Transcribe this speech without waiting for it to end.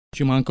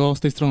Siemanko, z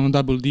tej strony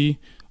Double D,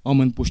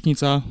 Omen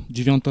Płośnica,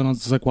 9. noc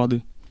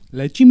zagłady.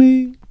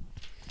 Lecimy!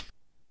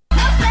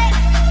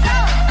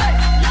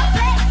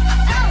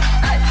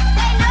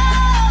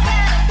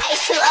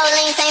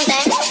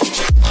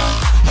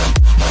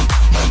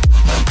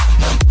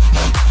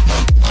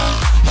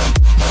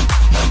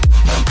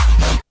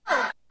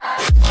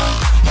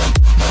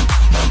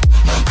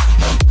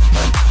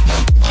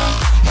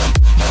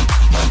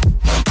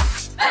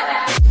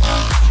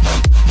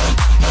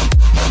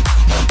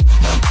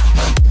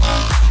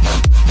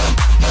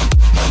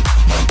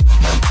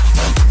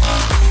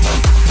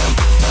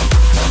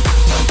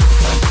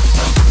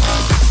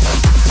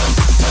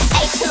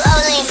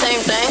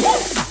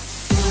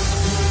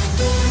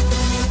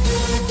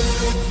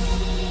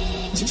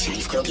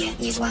 Dzisiaj w klubie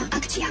niezła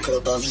akcja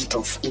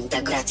klubowiczów,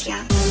 integracja.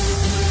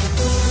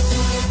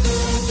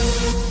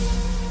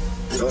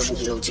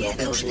 Różni ludzie,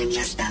 różne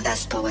miasta, ta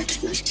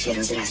społeczność się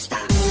rozrasta.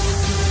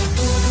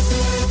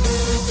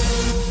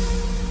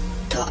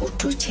 To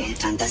uczucie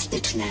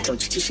fantastyczne,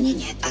 czuć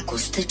ciśnienie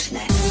akustyczne.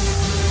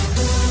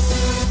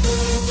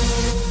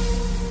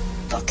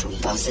 Poczuj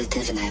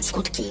pozytywne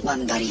skutki,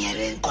 łam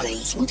bariery,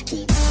 olej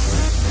smutki.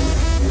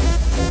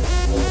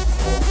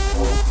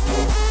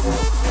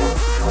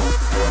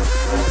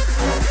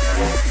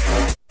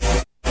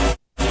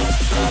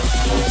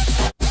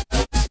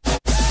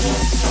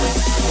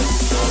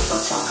 Po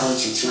co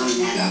chodzić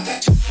można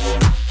latać?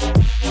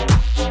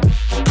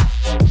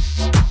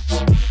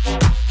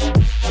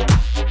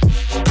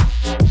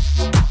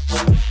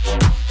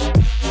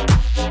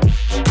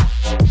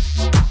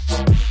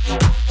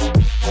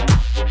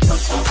 Po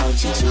co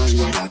chodzić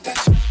można latać?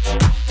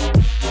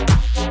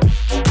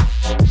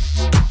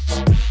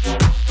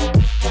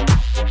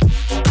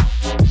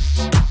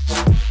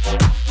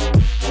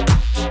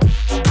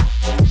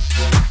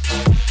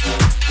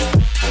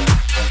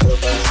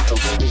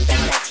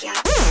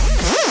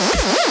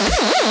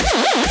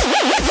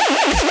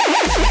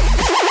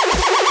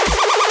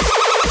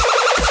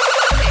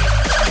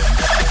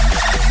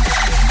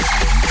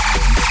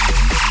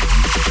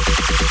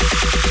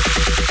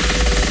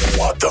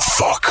 What the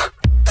fuck?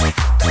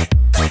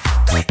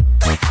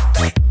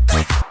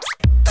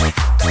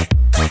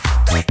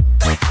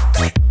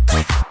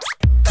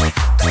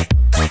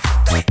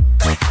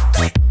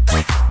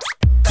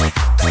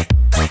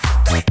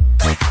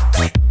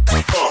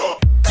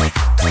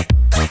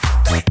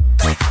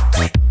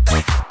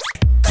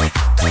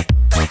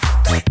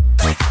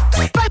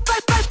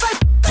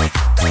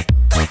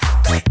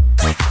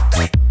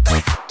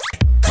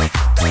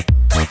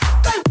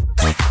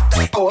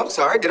 Oh, I'm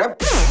sorry, did I?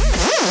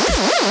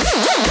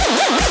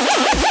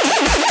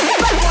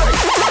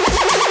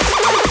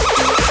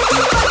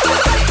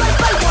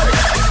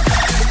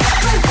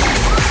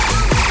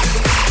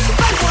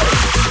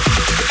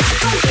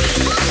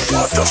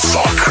 What the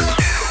fuck?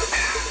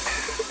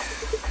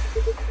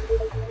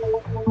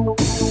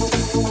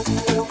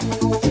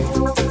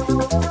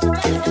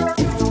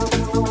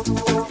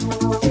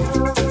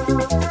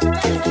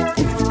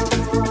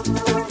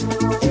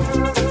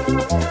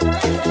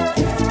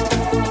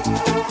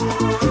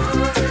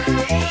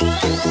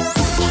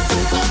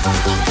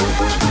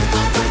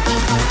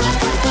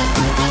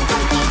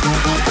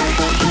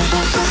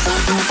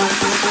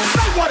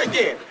 Say what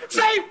again?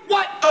 Say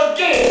what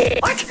again?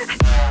 What?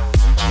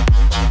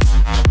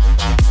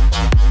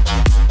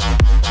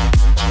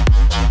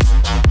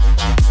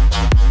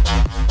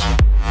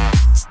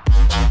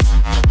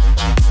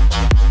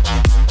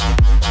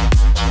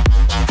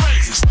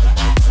 Place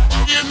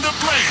in the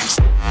place.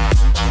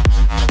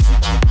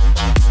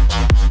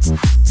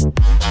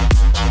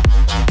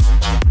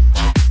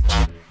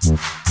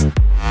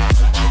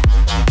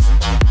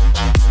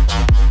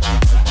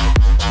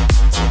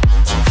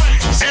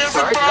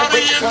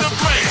 Everybody in the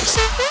place.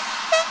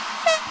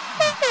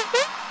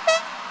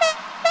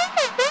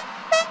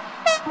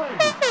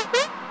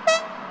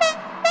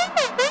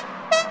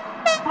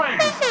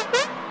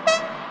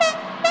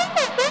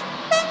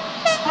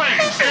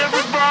 Place.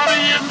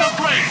 Everybody in the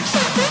place.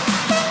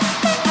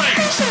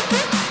 Place.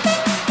 Place.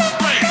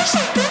 Place.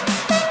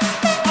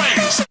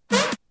 Place. Place.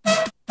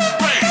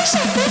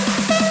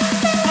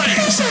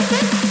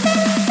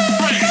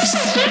 Place.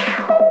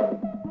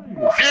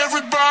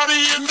 Everybody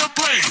in the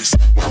place.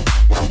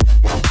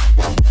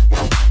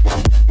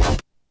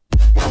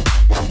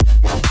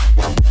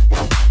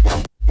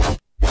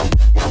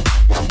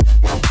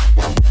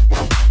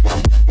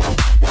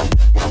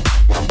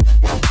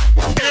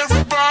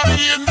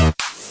 Everybody in the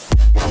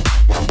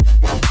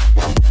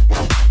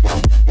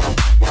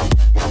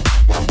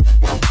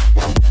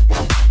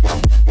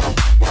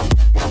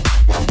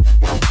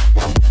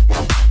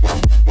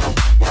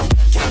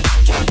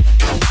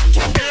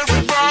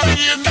Everybody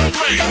in the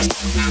place.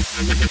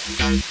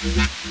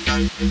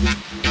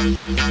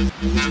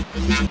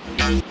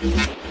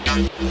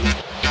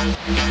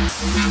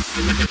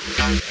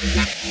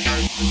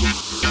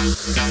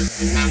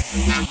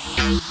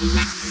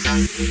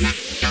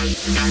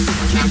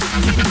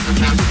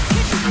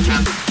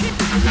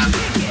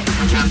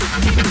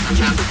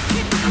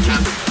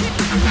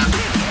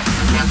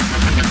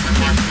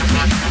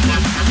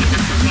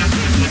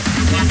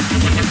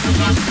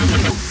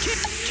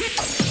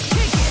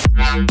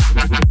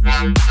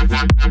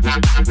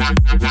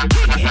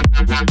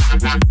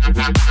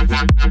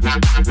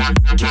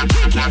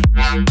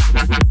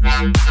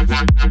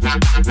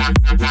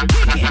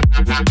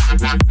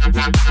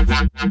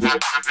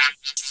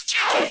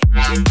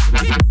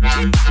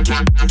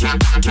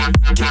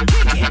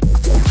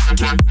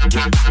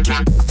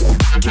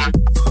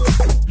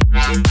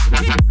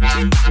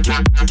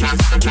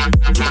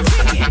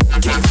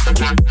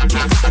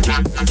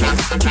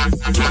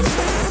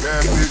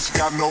 bitch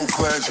got no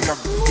class, you got.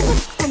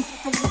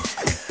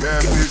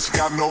 Bad bitch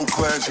got no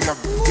class, you got.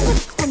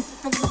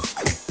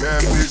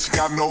 Bad bitch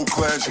got no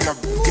class, you got.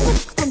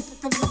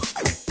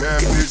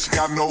 Bad bitch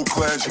got no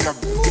class, you got.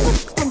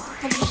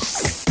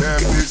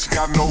 Bad bitch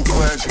got no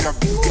class, you got.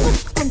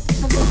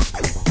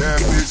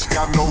 Bad bitch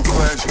got no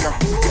class, you got.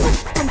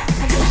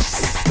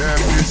 Bad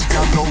bitch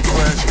got no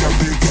class, you got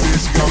big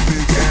tits, you got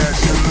big ass,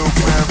 you look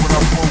bad when I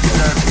smoke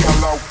that, you got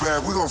loud bad,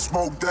 we gon'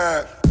 smoke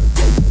that.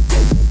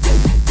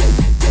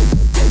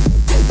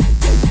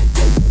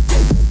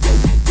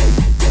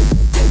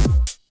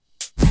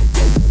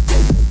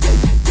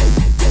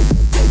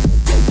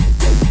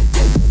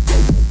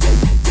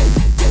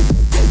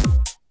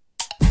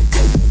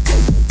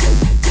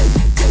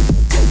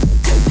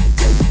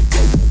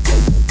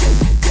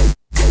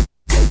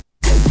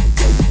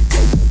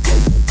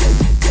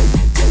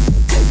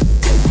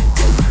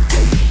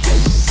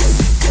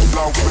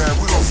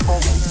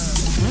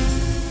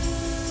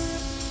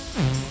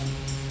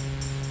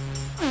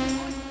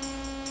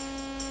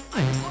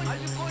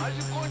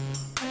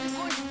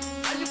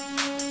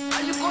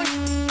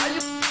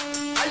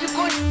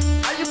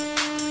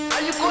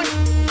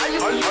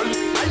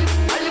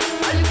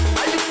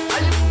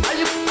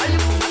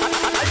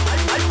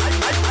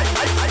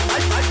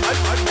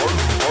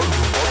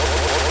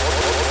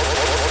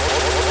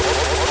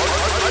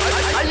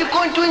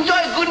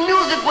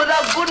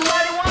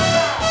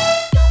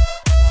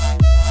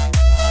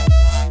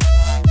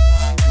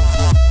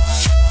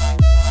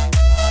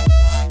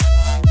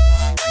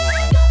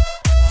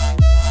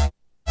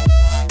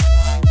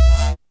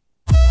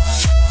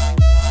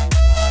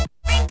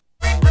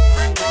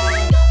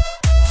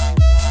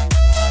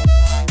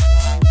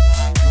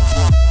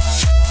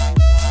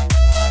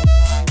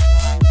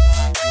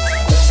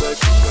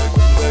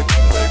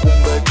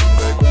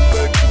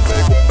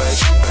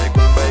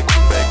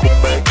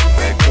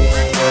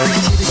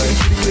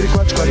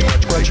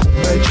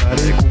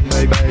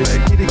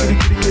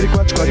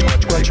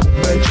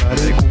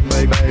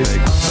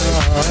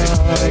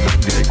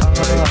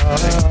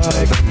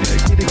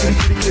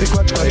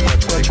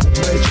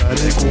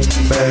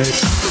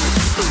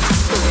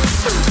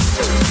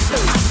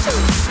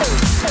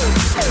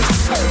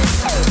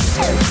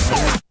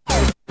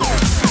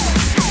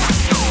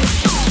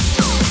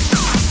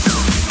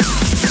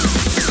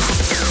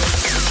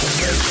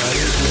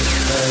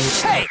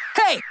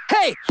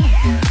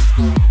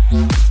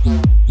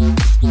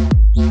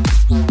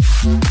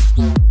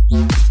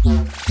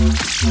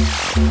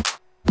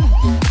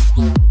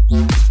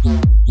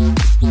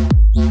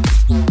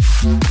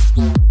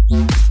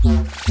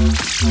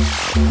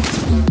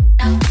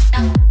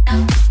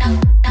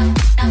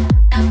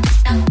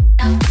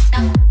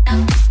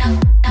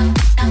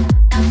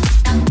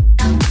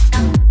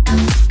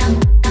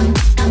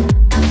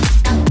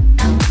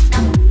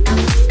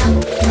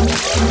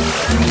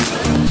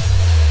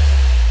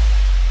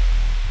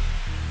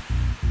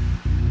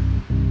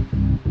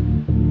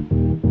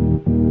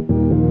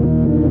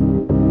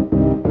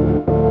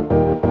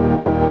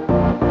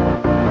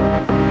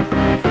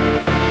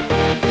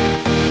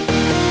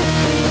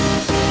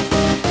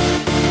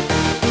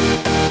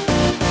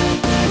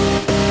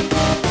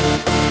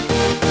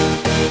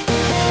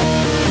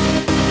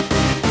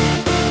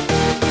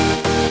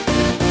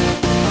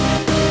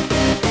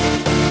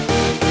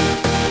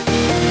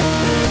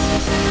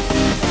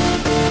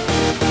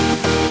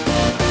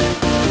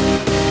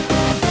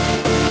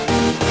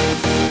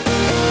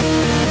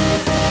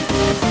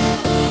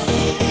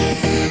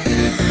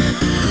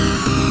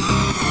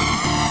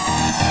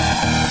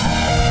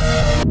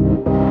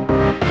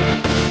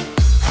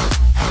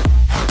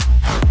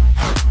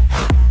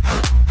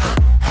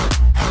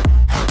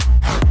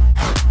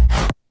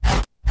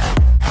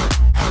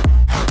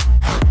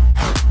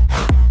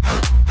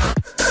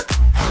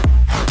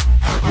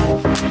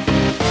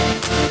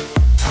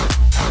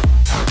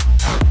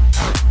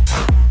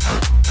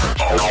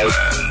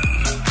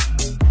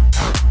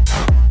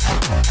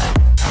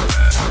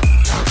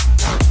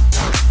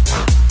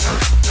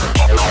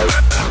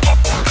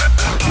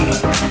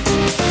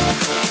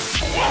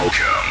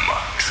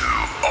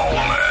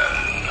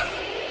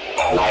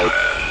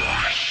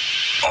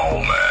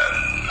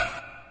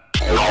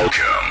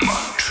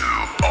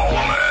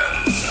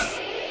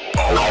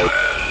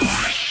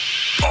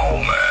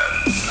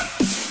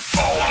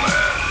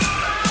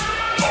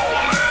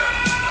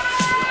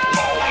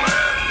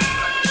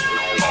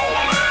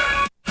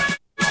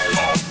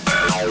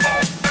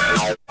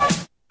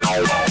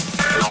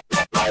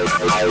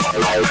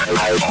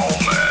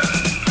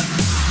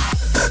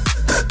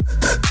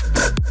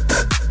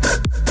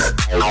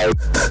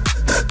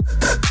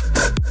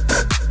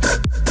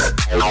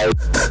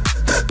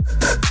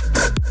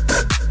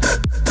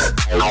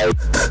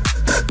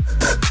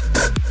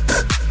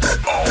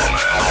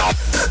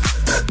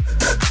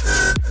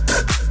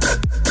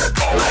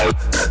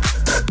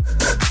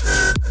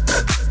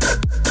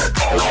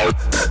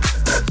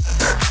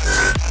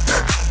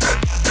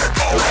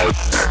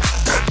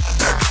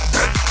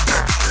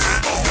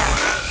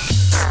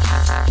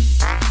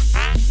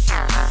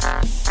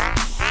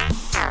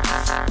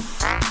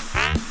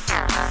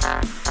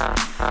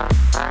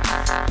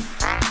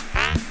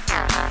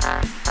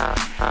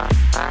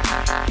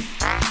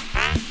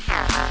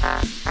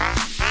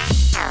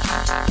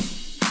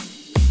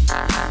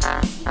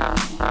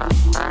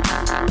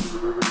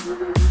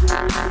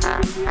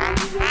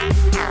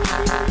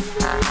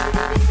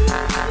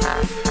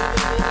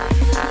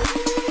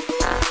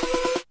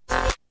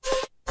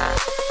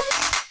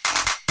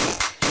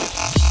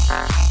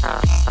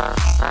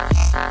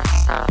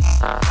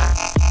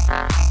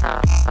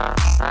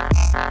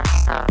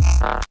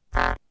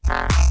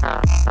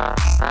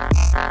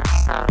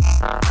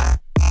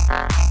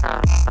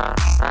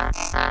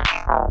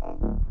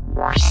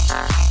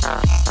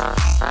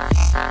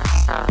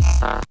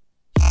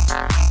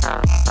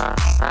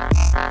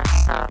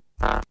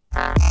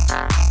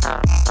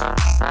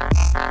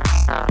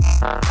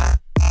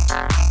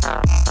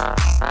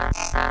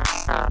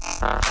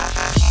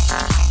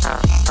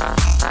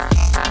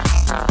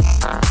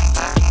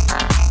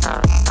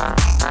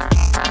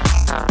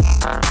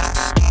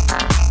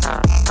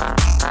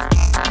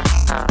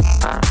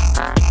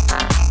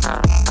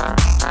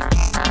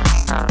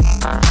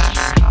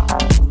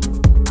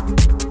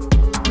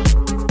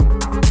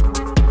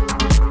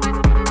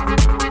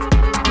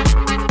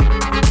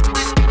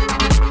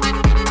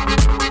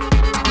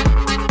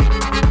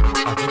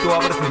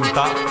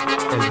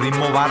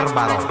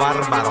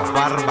 bárbaro,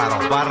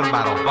 bárbaro,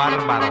 bárbaro,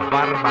 bárbaro,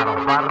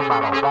 bárbaro,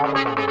 bárbaro,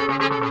 bárbaro.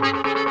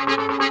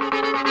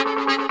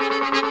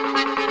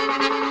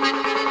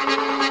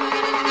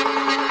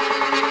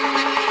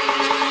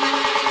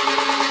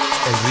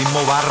 El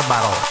ritmo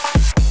bárbaro.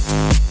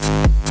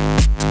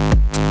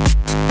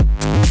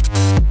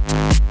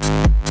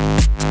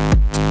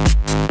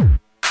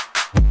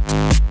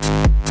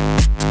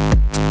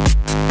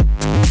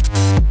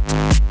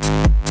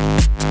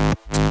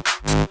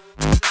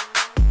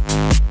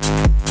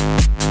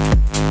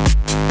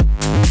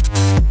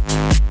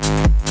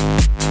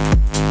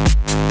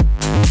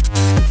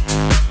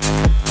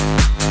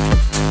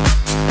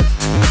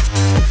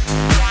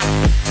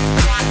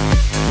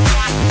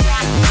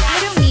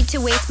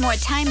 More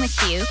time with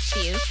you.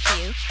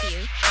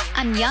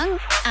 I'm young,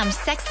 I'm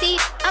sexy,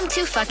 I'm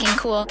too fucking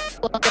cool.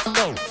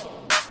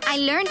 I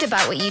learned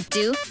about what you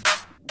do,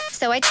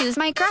 so I choose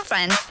my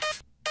girlfriend.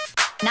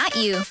 Not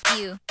you.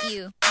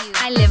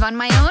 I live on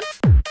my own.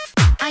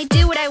 I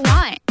do what I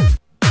want.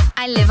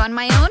 I live on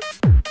my own.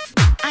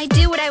 I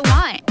do what I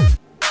want.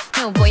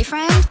 No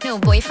boyfriend, no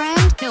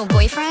boyfriend, no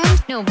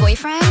boyfriend, no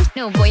boyfriend,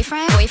 no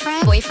boyfriend,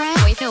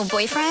 no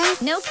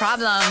boyfriend, no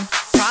problem.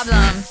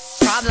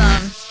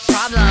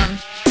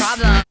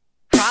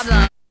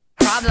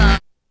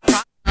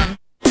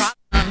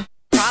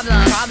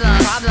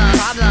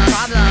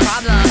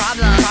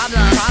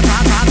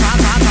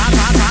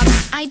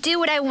 I do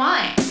what I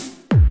want.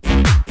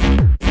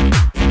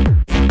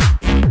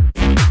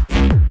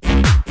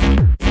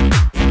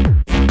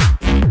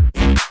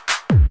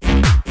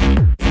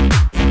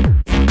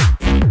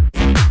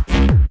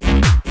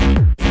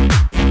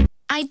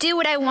 I do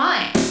what I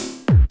want.